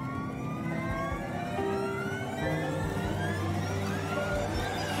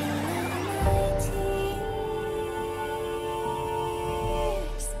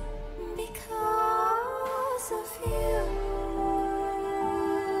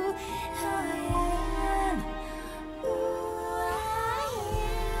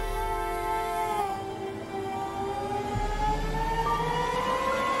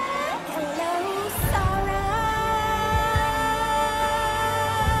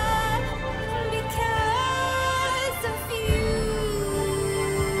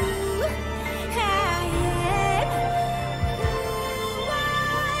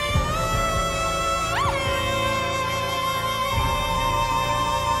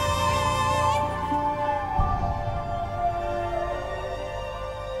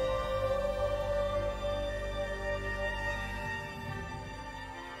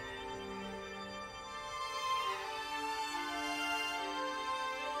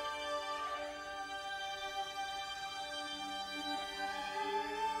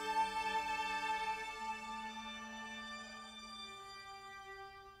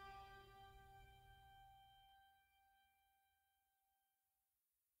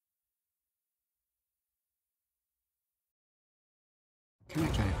Can I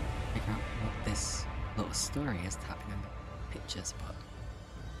try to figure out what this little story is happening in the pictures, but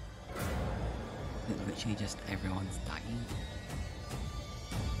it's literally just everyone's dying.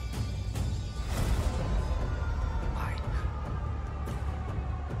 Why?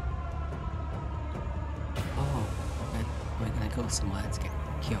 Oh, we're gonna go somewhere to get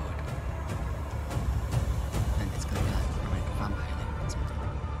cured. And it's gonna be like a vampire thing or something.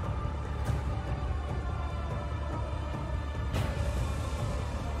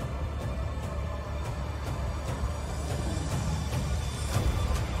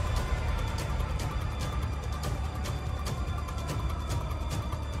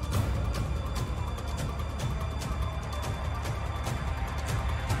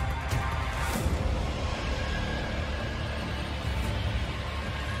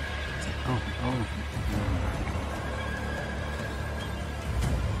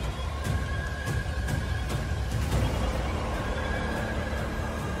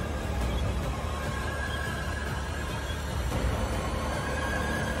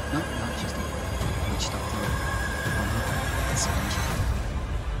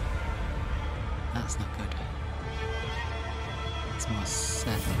 That's not good. It's more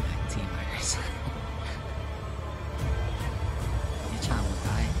certainly like T-virus. Your child will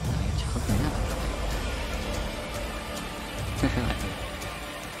die. No, your child will never die.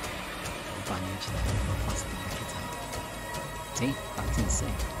 Bandage there. Plastic the kids out. See? That's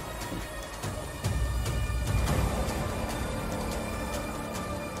insane.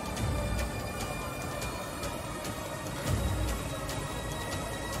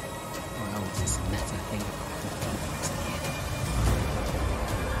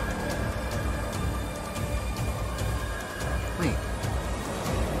 Wait,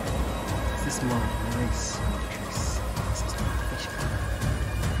 is this more race or trace? Is this more fish color?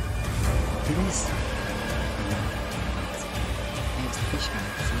 It is. Yeah, it's the fish guy.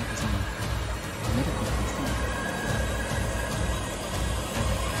 It's like his own medical piece, isn't it?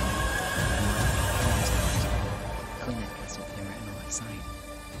 Clinic has something written on my side.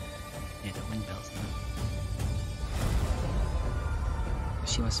 Yeah, the windmills now.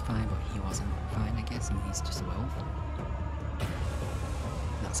 She was fine, but he wasn't fine, I guess, and he's just a werewolf.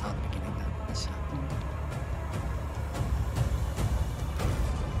 That's how the beginning of this happened. Yeah.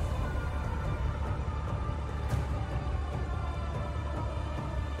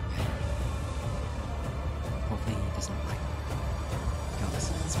 Hopefully he doesn't like go as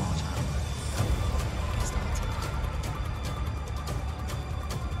a small child. Get started.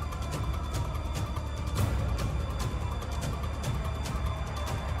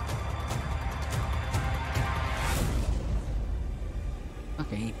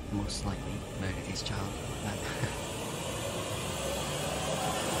 Okay, he most likely murdered his child then.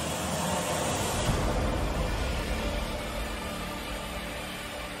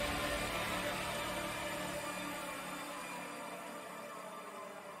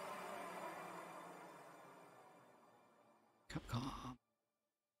 Capcom.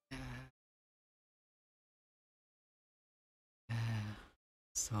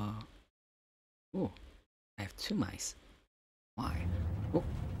 So... Oh, I have 2 mice. Why? Oh.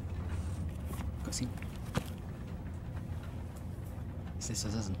 Cutscene. This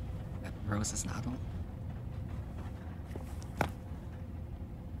isn't. Rose is an adult.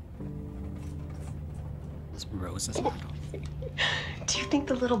 This Rose is an adult. Do you think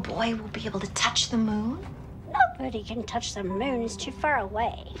the little boy will be able to touch the moon? Nobody can touch the moon. It's too far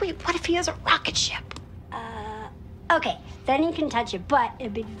away. Wait, what if he has a rocket ship? Okay, then he can touch it, but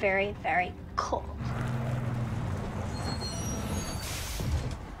it'd be very, very cold.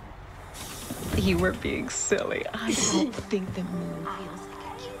 You were being silly. I don't think the moon feels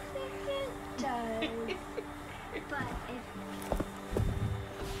like it does. But if...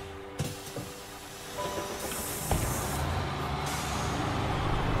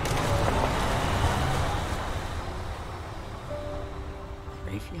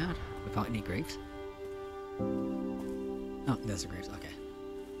 Graveyard? Without any graves? Oh, there's the graves, okay.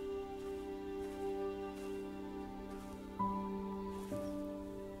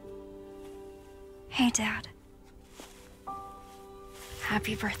 Hey, Dad.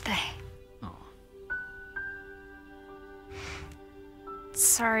 Happy birthday. Oh.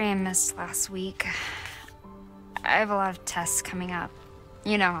 Sorry I missed last week. I have a lot of tests coming up.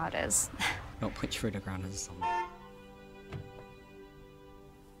 You know how it is. Don't put through the ground as a song.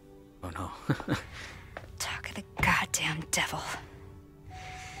 Oh no. Talk of the goddamn devil.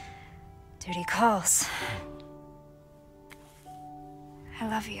 Duty calls. I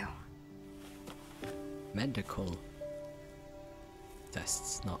love you. Medical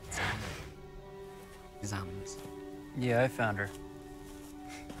tests, not exams. Yeah, I found her.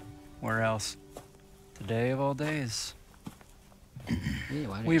 Where else? Today of all days. Yeah,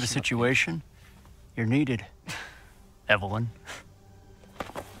 why don't We you have a shut up, situation. You're needed. Evelyn.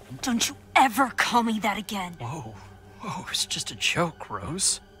 Don't you ever call me that again. Whoa. Whoa, it's just a joke,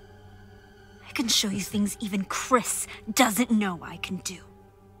 Rose. I can show you things even Chris doesn't know I can do.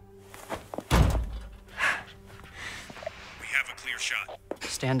 We have a clear shot.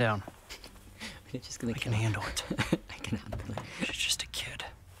 Stand down. We're just gonna I can handle it. I can handle it. She's just a kid.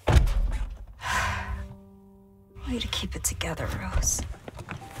 Way to keep it together, Rose.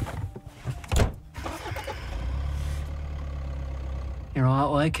 You're a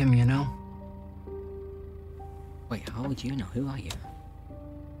lot like him, you know? Wait, how would you know? Who are you?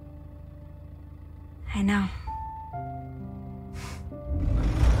 I know.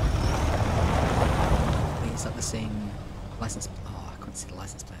 Wait, is that the same license? Oh, I couldn't see the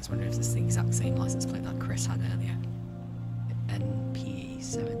license plate. I was wondering if this is the exact same license plate that Chris had earlier.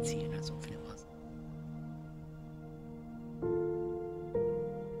 NP17 or something it was.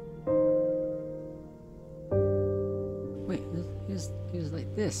 Wait, he was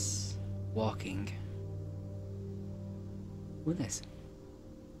like this, walking. With this.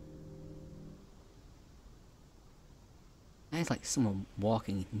 There's like someone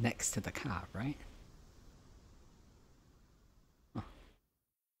walking next to the car, right? Oh.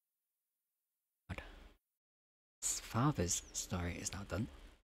 God. His father's story is now done.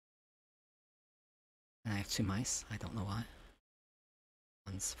 And I have 2 mice, I don't know why.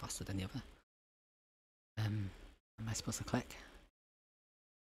 One's faster than the other. Am I supposed to click?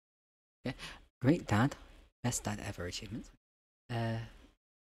 Okay. Great dad. Best dad ever achievement.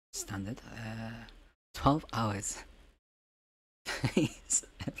 Standard. 12 hours.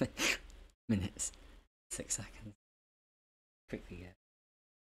 7 minutes. 6 seconds. Quickly get.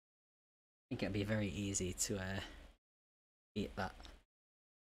 I think it'd be very easy to beat that.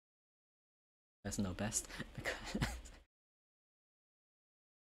 There's no best because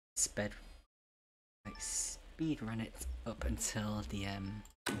speed run it up until the I'm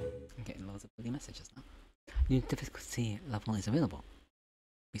getting loads of bloody messages now. New difficulty level is available.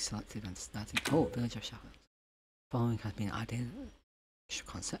 We selected and starting. Oh, Village of Shadows. Following has been added.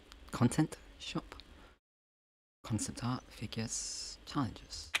 Content shop. Concept art, figures,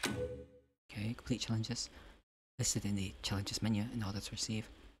 challenges. Okay, complete challenges listed in the challenges menu in order to receive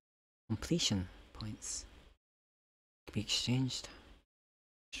completion points. Can be exchanged.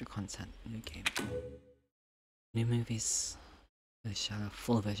 Extra content, new game. New movies. The Shadow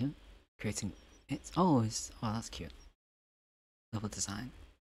full version. Creating it. Oh, that's cute. Level design.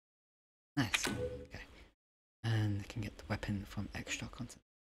 Nice. Okay. And you can get the weapon from extra content.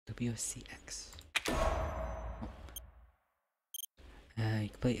 WCX. Oh. You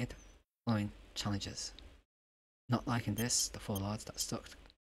completed following challenges. Not liking this, the 4 lords that stuck.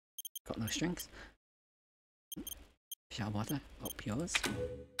 Got no strings. Fish out of water. Up yours.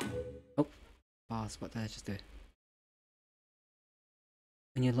 Oh, bars, what did I just do?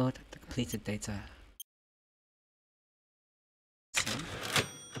 When you load the completed data. So.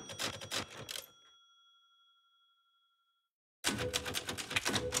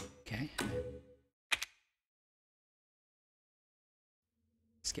 Okay.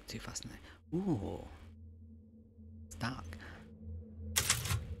 Skip too fast now. Ooh. It's dark.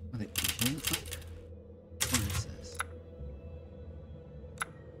 What it usually looks like? What it says.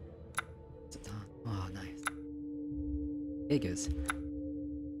 Is it dark? Oh, nice. Figures.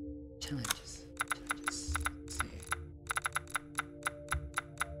 Challenges. Let's see.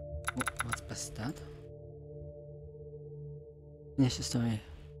 What's best dad? Finish the story.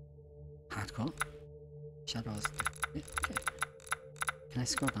 Hardcore. Shadows. Okay. Can I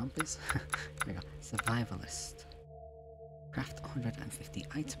scroll down, please? There we go. Survivalist. Craft 150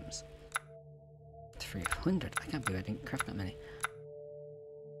 items. 300. I can't believe I didn't craft that many.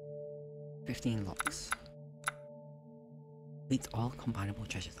 15 locks. Complete all combinable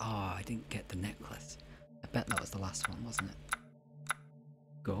treasures. Oh, I didn't get the necklace. I bet that was the last one, wasn't it?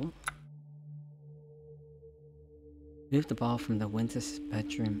 Go. Move the ball from the winter's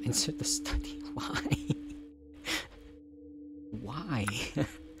bedroom into the study. Why? Why?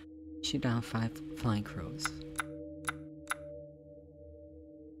 Shoot down 5 flying crows.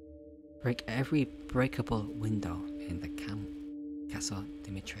 Break every breakable window in the Castle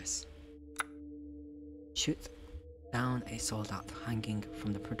Dimitris. Shoot down a soldat hanging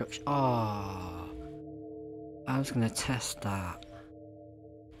from the production. Oh, I was gonna test that.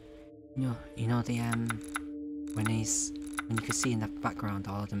 You know the when you can see in the background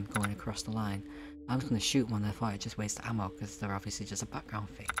all of them going across the line. I was gonna shoot one. I thought it just wasted ammo because they're obviously just a background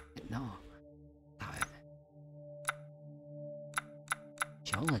thing. But no, doubt it.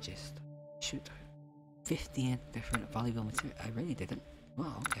 Geologist. Shoot. 15 different valuable material. I really didn't.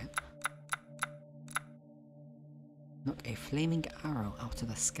 Wow, okay. Knock a flaming arrow out of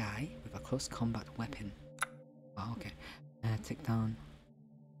the sky with a close combat weapon. Wow, okay. Take down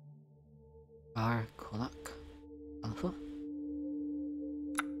Bar Kolak Alpha.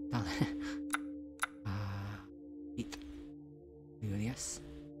 Beat Julius.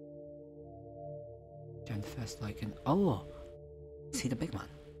 Join the first Lycan. Oh! Is he the big man?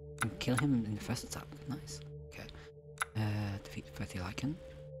 And kill him in the first attack. Nice. Okay. Defeat 30 Lycan.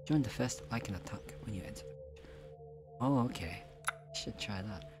 Join the first Lycan attack when you enter. Oh, okay. Should try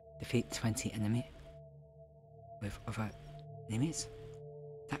that. Defeat 20 enemy with other enemies.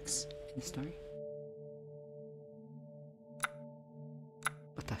 Attacks in the story.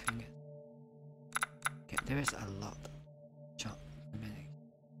 Butterfingers. Okay, there is a lot. Shot.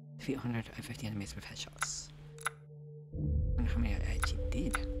 Defeat 150 enemies with headshots. I wonder how many I actually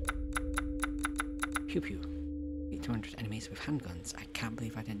did. Pew pew. Defeat 200 enemies with handguns. I can't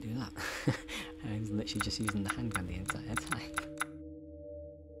believe I didn't do that. I was literally just using the handgun the entire time.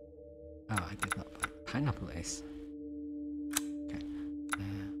 Oh, I did not find pineapple ace. Okay.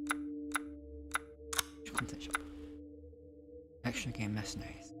 Content shop. Extra game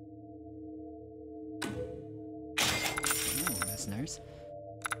mercenaries. Oh, mercenaries.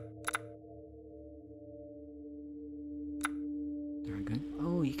 Dragon.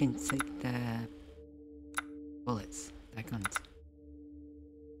 Oh, you can take their bullets, their guns.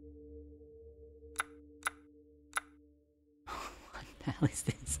 What the hell is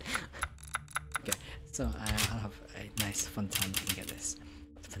this? Okay, so I'll have a nice fun time looking at this.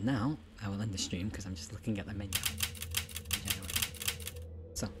 But for now, I will end the stream because I'm just looking at the menu.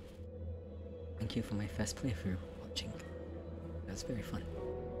 So, thank you for my first playthrough watching. It was very fun.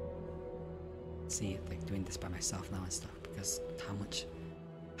 See, like doing this by myself now and stuff because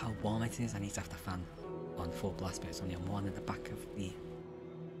how warm it is. I need to have the fan on full blast, but it's only on one at the back of the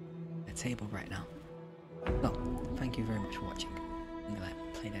table right now. So, thank you very much for watching. I'm gonna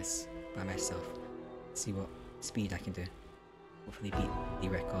play this by myself, see what speed I can do. Hopefully beat the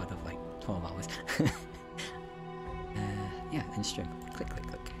record of like 12 hours. Yeah, end stream. Click, click,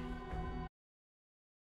 click.